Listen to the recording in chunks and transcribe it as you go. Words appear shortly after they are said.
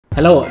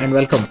Hello and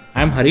welcome.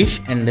 I'm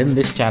Harish, and in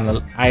this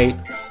channel I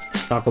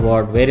talk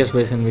about various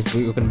ways in which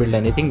you can build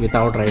anything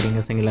without writing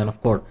a single line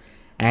of code.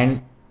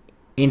 And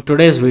in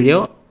today's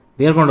video,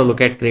 we are going to look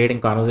at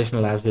creating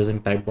conversational apps using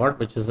Typebot,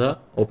 which is a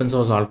open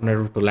source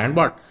alternative to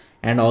LandBot,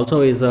 and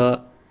also is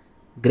a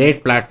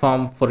great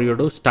platform for you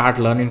to start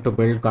learning to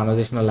build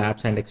conversational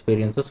apps and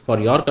experiences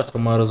for your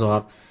customers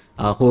or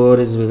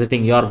whoever is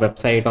visiting your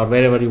website or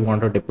wherever you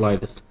want to deploy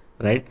this,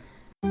 right?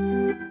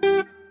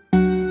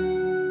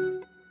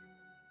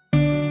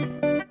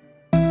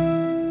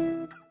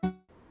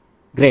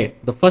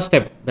 Great. The first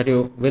step that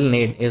you will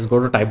need is go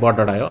to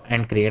typebot.io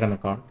and create an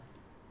account.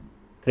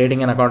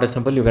 Creating an account is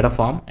simple. You get a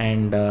form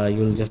and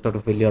you'll just have to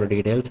fill your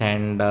details,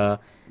 and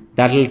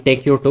that will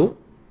take you to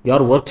your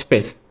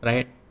workspace,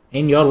 right?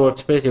 In your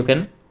workspace, you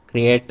can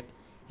create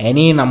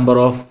any number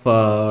of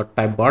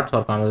type bots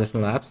or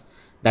conversational apps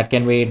that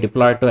can be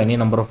deployed to any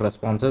number of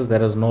responses.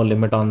 There is no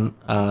limit on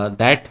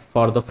that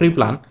for the free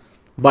plan,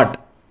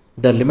 but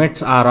the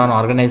limits are on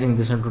organizing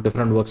this into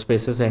different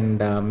workspaces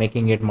and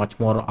making it much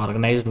more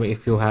organized.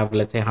 If you have,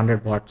 let's say,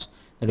 100 bots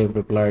that you've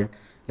deployed,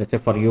 let's say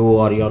for you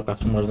or your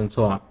customers and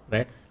so on,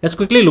 right? Let's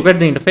quickly look at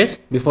the interface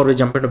before we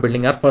jump into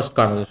building our first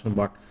conversation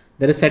bot.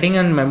 There is setting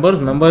and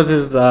members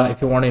is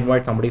if you want to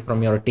invite somebody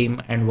from your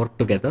team and work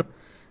together,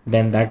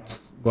 then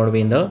that's going to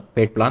be in the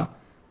paid plan.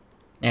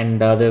 And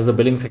there's the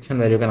billing section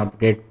where you can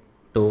upgrade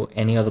to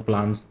any of the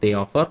plans they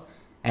offer.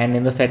 And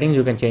in the settings,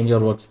 you can change your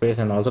workspace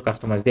and also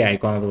customize the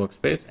icon of the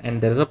workspace.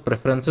 And there is a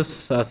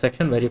preferences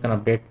section where you can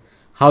update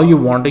how you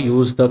want to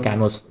use the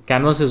canvas.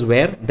 Canvas is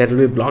where there will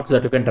be blocks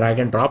that you can drag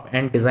and drop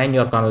and design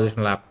your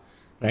conversational app,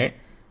 right?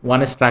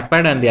 One is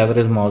trackpad and the other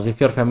is mouse. If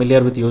you're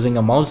familiar with using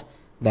a mouse,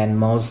 then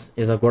mouse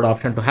is a good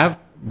option to have.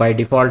 By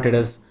default, it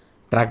is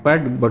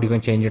trackpad, but you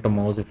can change it to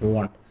mouse if you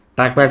want.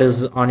 Trackpad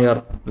is on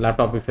your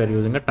laptop if you're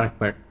using a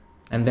trackpad.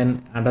 And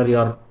then under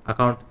your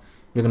account,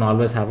 you can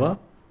always have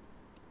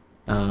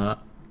a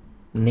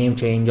name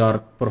change or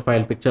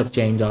profile picture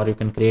change, or you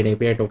can create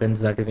API tokens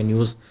that you can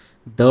use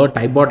the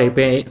Typebot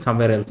API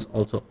somewhere else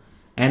also.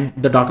 And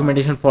the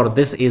documentation for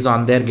this is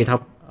on their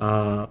GitHub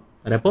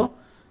repo.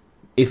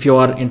 If you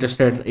are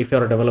interested, if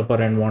you're a developer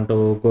and want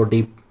to go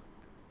deep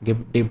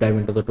dive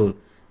into the tool,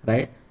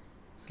 right?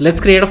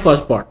 Let's create a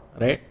first bot,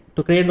 right?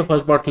 To create the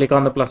first bot, click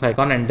on the plus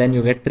icon and then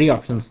you get three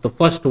options. The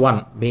first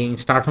one being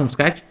start from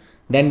scratch.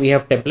 Then we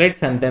have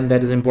templates, and then there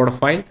is import a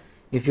file.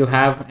 If you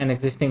have an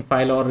existing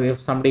file, or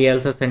if somebody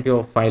else has sent you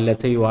a file,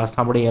 let's say you ask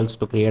somebody else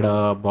to create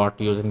a bot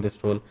using this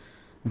tool,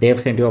 they have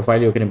sent you a file,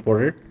 you can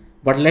import it.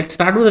 But let's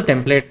start with a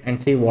template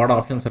and see what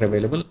options are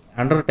available.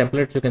 Under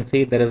templates, you can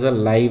see there is a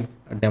live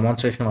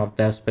demonstration of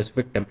the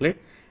specific template,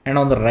 and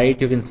on the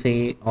right you can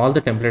see all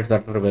the templates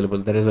that are available.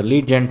 There is a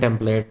lead gen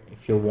template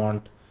if you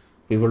want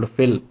people to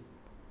fill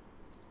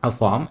a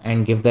form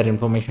and give their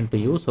information to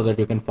you so that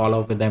you can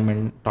follow up with them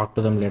and talk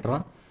to them later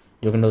on.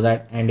 You can do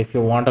that. And if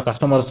you want a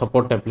customer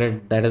support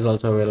template, that is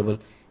also available.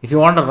 If you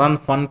want to run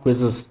fun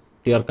quizzes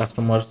to your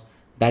customers,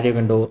 that you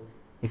can do.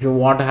 If you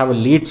want to have a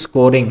lead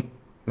scoring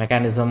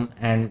mechanism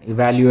and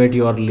evaluate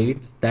your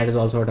leads, that is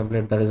also a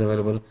template that is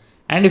available.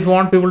 And if you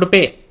want people to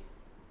pay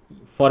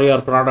for your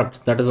products,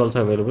 that is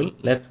also available.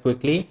 Let's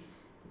quickly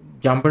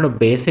jump into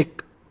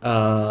basic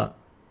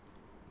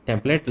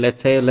template.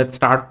 Let's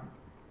start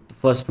the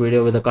first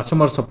video with a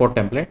customer support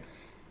template.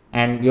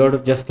 And you have to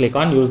just click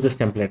on use this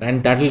template,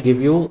 and that will give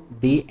you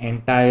the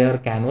entire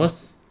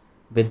canvas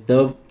with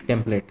the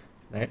template,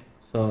 right?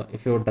 So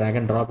if you drag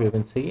and drop, you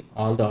can see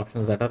all the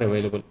options that are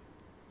available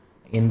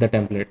in the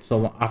template.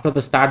 So after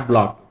the start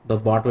block, the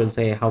bot will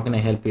say, how can I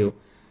help you?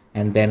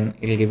 And then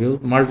it will give you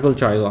multiple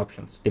choice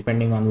options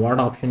depending on what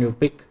option you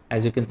pick.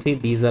 As you can see,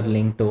 these are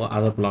linked to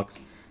other blocks.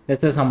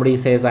 Let's say somebody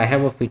says, I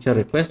have a feature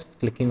request.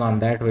 Clicking on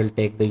that will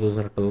take the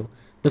user to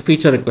the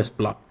feature request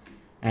block.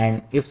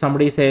 And if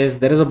somebody says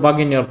there is a bug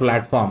in your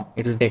platform,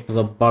 it will take to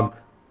the bug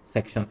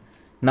section.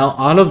 Now,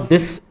 all of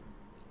this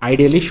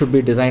ideally should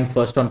be designed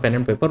first on pen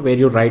and paper, where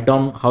you write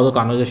down how the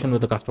conversation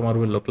with the customer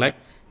will look like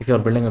if you're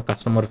building a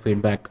customer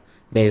feedback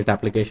based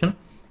application,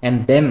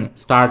 and then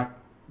start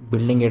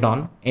building it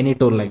on any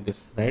tool like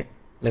this, right?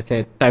 Let's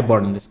say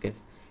Typebot in this case.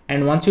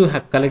 And once you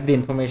collect the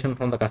information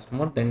from the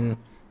customer, then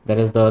there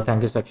is the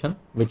thank you section,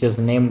 which is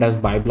named as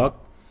buy block.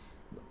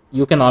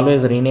 You can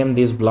always rename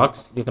these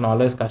blocks. You can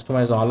always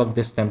customize all of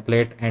this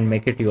template and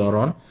make it your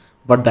own.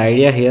 But the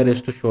idea here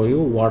is to show you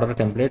what are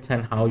templates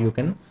and how you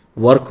can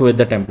work with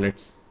the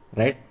templates,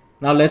 right?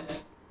 Now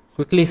let's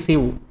quickly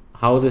see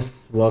how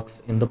this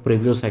works in the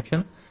preview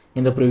section.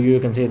 In the preview, you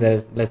can see there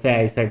is, let's say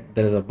I said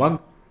there is a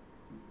bug.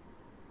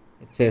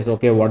 It says,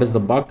 okay, what is the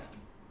bug?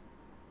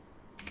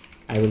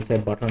 I will say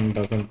button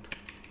doesn't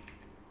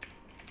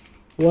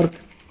work.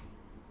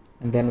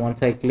 And then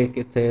once I click,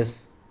 it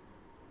says,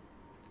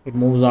 it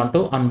moves on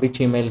to on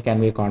which email can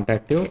we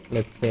contact you.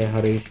 Let's say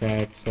Harish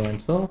at so and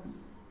so.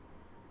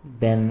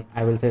 Then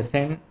I will say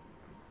send.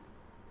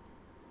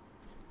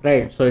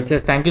 Right. So it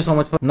says thank you so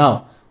much for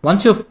now.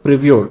 Once you've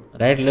previewed,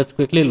 right, let's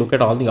quickly look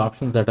at all the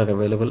options that are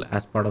available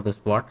as part of this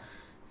bot.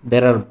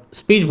 There are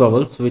speech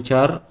bubbles, which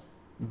are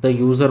the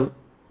user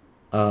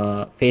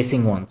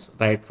facing ones,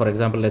 right? For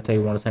example, let's say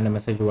you want to send a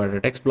message, you add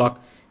a text block.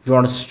 If you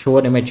want to show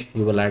an image,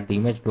 you will add the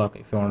image block.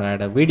 If you want to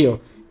add a video,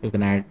 you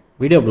can add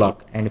video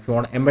block. And if you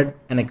want to embed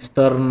an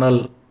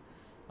external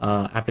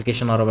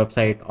application or a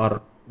website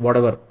or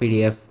whatever,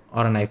 PDF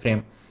or an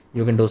iframe,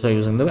 you can do so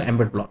using the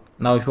embed block.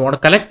 Now if you want to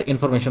collect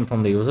information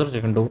from the users,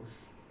 you can do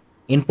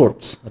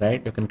inputs,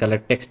 right? You can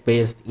collect text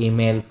based,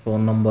 email,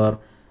 phone number,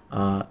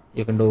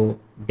 you can do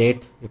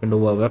date, you can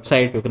do a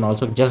website, you can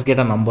also just get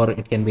a number,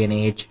 it can be an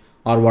age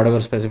or whatever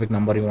specific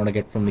number you want to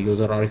get from the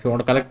user, or if you want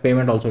to collect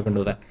payment also you can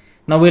do that.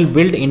 Now we'll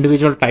build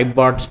individual type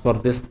bots for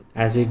this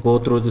as we go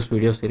through this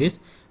video series,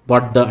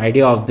 but the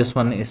idea of this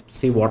one is to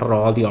see what are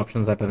all the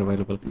options that are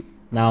available.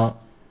 Now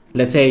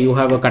let's say you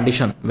have a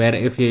condition where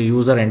if your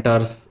user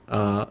enters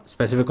a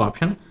specific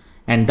option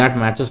and that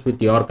matches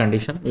with your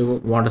condition,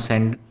 you want to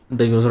send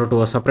the user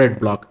to a separate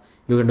block,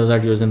 you can do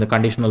that using the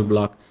conditional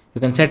block.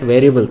 You can set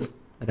variables,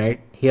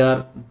 right?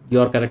 Here you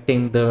are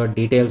collecting the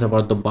details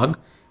about the bug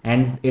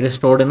and it is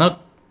stored in a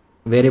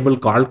variable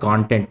called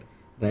content,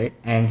 right?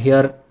 And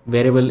here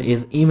variable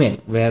is email,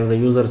 where the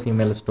user's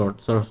email is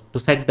stored. So to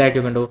set that,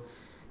 you can do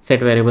set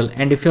variable.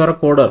 And if you're a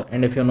coder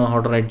and if you know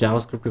how to write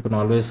JavaScript, you can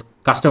always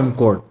custom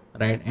code,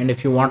 right? And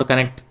if you want to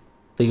connect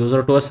the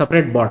user to a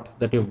separate bot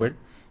that you built,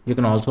 you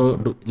can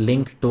also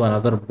link to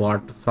another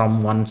bot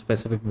from one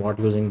specific bot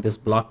using this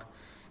block.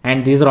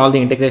 And these are all the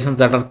integrations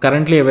that are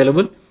currently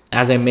available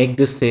as I make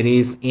this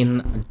series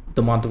in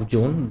the month of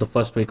June, the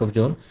first week of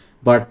June,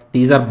 but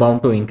these are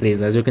bound to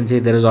increase. As you can see,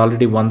 there is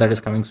already one that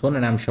is coming soon,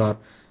 and I'm sure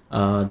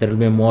there will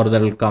be more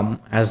that will come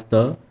as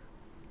the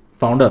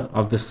founder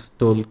of this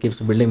tool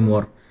keeps building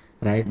more,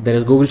 right? There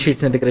is Google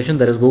Sheets integration,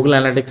 there is Google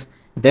Analytics,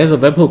 there's a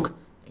webhook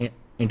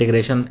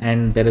integration,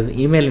 and there is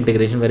email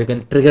integration where you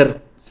can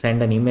trigger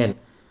send an email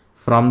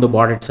from the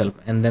bot itself.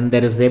 And then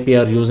there is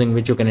Zapier, using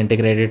which you can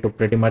integrate it to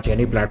pretty much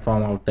any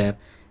platform out there.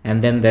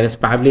 And then there is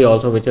Pabbly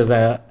also, which is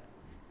an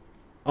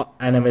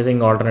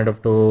amazing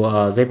alternative to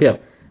Zapier,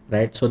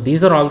 right? So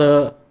these are all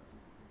the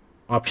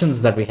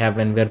options that we have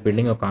when we're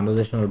building a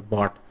conversational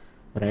bot,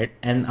 right?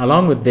 And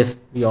along with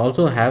this, we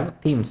also have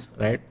themes,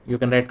 right? You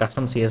can write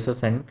custom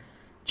CSS and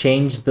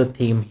change the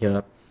theme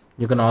here.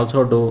 You can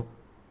also do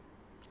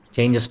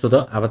changes to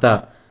the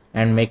avatar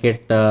and make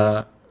it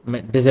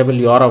disable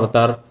your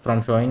avatar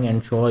from showing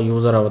and show a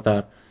user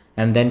avatar,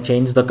 and then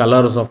change the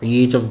colors of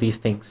each of these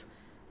things,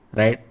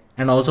 right?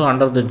 And also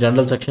under the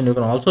general section, you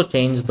can also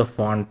change the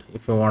font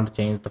if you want to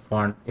change the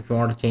font. If you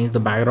want to change the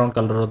background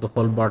color of the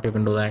whole bot, you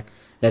can do that.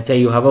 Let's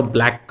say you have a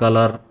black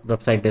color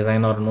website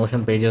design or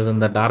Notion pages in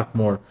the dark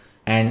mode,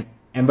 and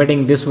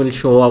embedding this will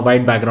show a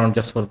white background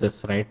just for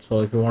this, right?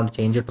 So if you want to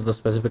change it to the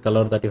specific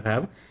color that you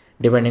have,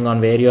 depending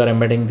on where you are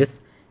embedding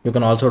this, you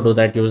can also do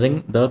that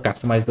using the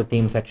customize the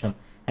theme section.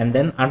 And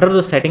then under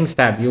the settings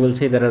tab, you will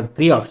see there are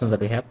three options that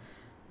we have,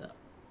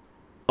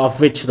 of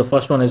which the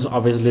first one is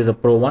obviously the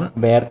pro one,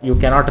 where you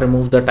cannot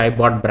remove the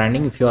Typebot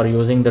branding if you are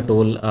using the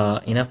tool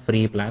in a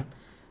free plan.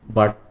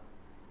 But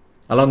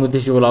along with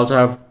this, you will also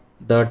have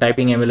the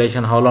typing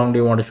emulation. How long do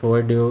you want to show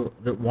it? Do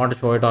you want to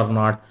show it or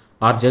not,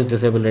 or just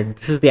disable it?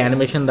 This is the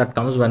animation that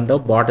comes when the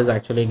bot is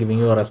actually giving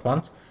you a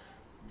response.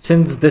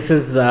 Since this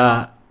is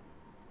a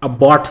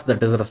bot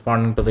that is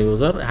responding to the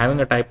user, having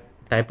a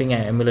typing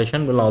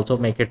emulation will also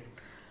make it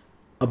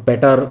a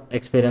better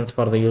experience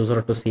for the user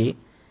to see,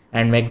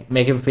 and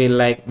make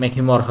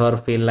him or her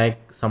feel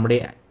like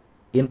somebody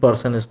in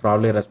person is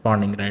probably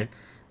responding, right?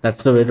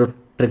 That's the way to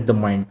trick the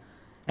mind.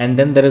 And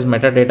then there is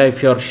metadata.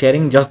 If you're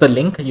sharing just the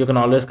link, you can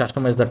always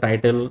customize the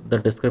title, the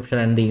description,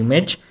 and the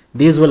image.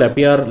 These will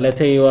appear. Let's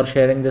say you are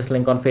sharing this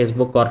link on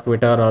Facebook or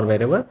Twitter or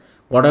wherever,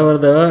 whatever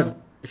the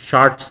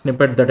short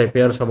snippet that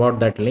appears about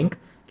that link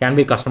can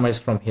be customized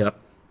from here,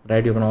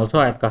 right? You can also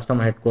add custom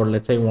head code.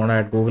 Let's say you want to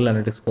add Google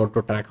Analytics code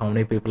to track how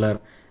many people are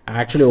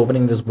actually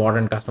opening this bot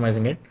and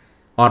customizing it,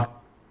 or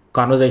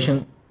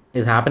conversation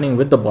is happening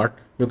with the bot.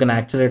 You can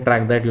actually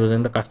track that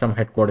using the custom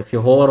head code. If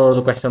you hover over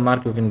the question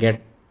mark, you can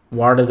get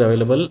what is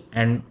available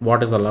and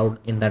what is allowed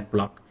in that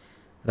block,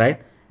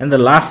 right? And the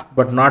last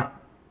but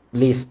not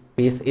least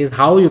piece is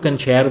how you can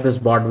share this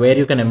bot, where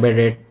you can embed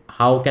it,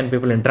 how can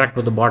people interact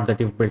with the bot that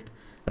you've built,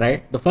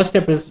 right? The first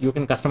step is you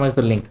can customize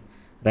the link,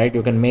 right?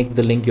 You can make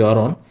the link your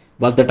own,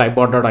 but the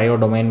typebot.io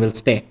domain will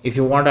stay. If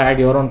you want to add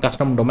your own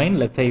custom domain,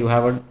 let's say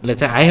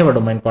I have a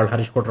domain called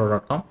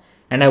harishkotra.com,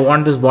 and I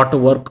want this bot to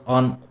work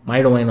on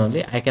my domain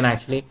only, I can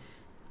actually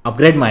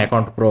upgrade my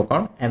account to pro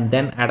account and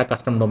then add a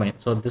custom domain.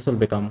 So this will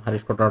become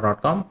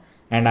harishkotra.com,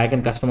 and I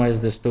can customize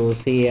this to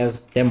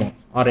CAS demo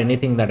or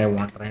anything that I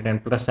want, right?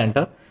 And press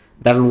enter.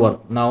 That will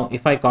work. Now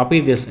if I copy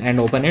this and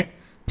open it,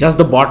 just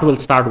the bot will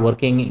start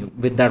working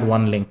with that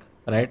one link,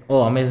 right?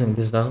 Oh, amazing.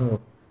 This doesn't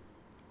work.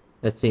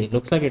 Let's see.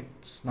 Looks like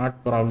it's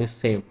not probably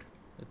saved.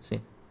 Let's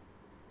see.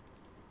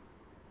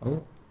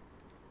 Oh,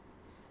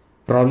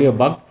 probably a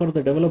bug for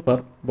the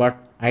developer, but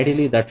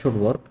ideally that should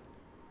work,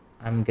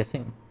 I'm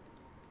guessing,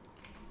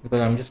 because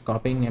I'm just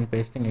copying and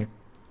pasting it.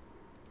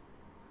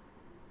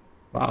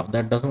 Wow,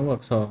 that doesn't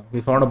work. So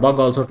we found a bug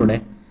also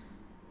today.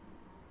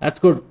 That's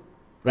good.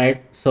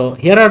 right? So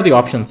here are the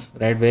options,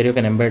 right, where you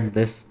can embed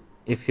this.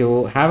 If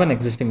you have an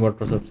existing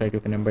WordPress website, you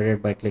can embed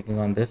it by clicking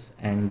on this,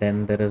 and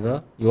then there is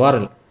a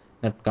URL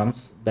that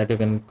comes that you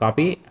can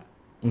copy,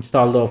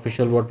 install the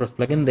official WordPress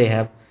plugin they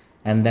have,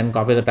 and then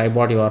copy the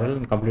Typebot URL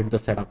and complete the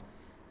setup.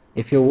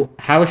 If you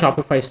have a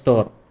Shopify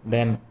store,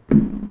 then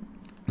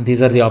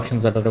these are the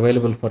options that are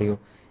available for you.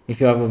 If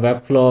you have a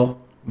Webflow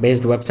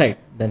based website,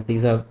 then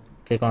these are,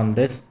 click on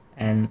this,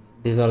 and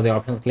these are the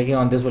options. Clicking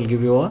on this will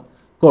give you a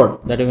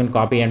code that you can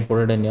copy and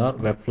put it in your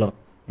Webflow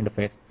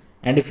interface.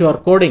 And if you are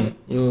coding,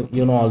 you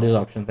know all these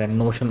options. And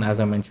Notion, as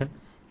I mentioned,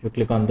 if you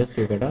click on this,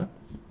 you get a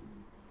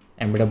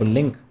embeddable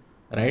link.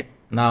 Right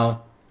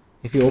now,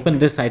 if you open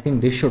this, I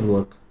think this should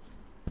work.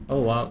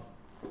 Oh wow,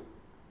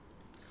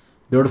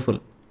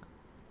 beautiful.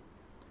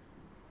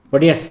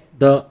 But yes,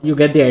 you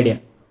get the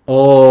idea.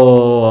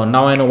 Oh,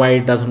 now I know why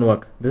it doesn't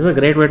work. This is a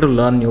great way to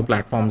learn new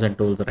platforms and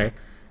tools, right?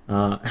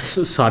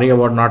 So sorry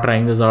about not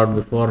trying this out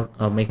before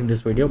making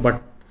this video,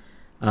 but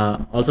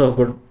also a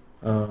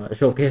good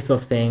showcase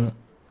of saying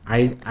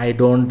I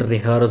don't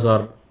rehearse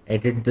or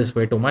edit this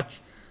way too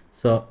much.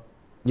 So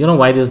you know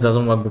why this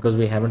doesn't work, because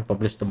we haven't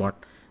published the bot,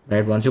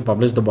 right? Once you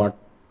publish the bot,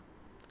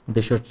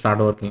 this should start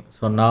working.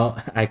 So now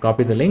I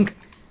copy the link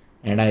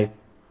and I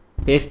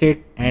paste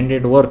it, and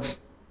it works.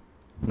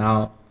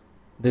 Now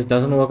this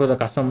doesn't work with the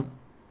custom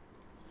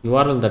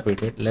URL that we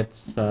did.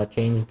 Let's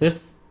change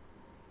this,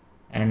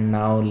 and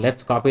now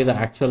let's copy the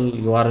actual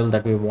URL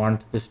that we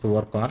want this to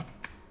work on.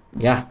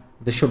 Yeah,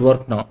 this should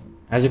work now.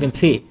 As you can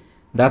see,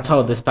 that's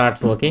how this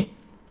starts working.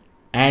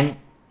 And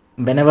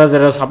whenever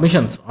there are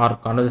submissions or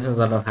conversations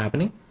that are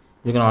happening,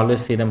 you can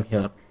always see them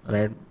here,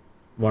 right?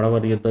 Whatever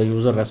the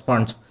user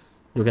responds,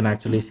 you can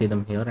actually see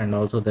them here. And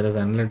also there is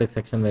an analytics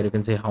section where you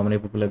can see how many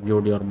people have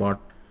viewed your bot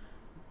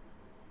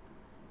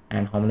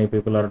and how many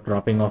people are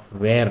dropping off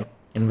where,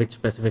 in which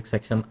specific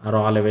section, are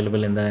all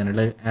available in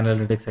the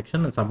analytics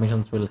section. And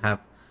submissions will have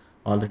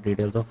all the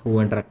details of who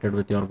interacted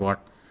with your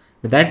bot.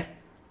 With that,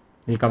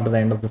 we'll come to the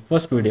end of the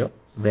first video,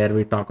 where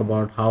we talk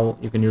about how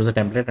you can use a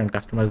template and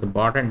customize the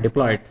bot and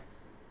deploy it.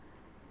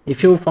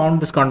 If you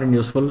found this content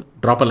useful,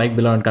 drop a like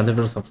below and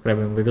consider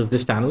subscribing, because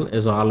this channel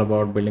is all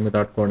about building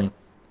without coding.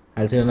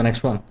 I'll see you in the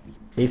next one.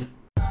 Peace.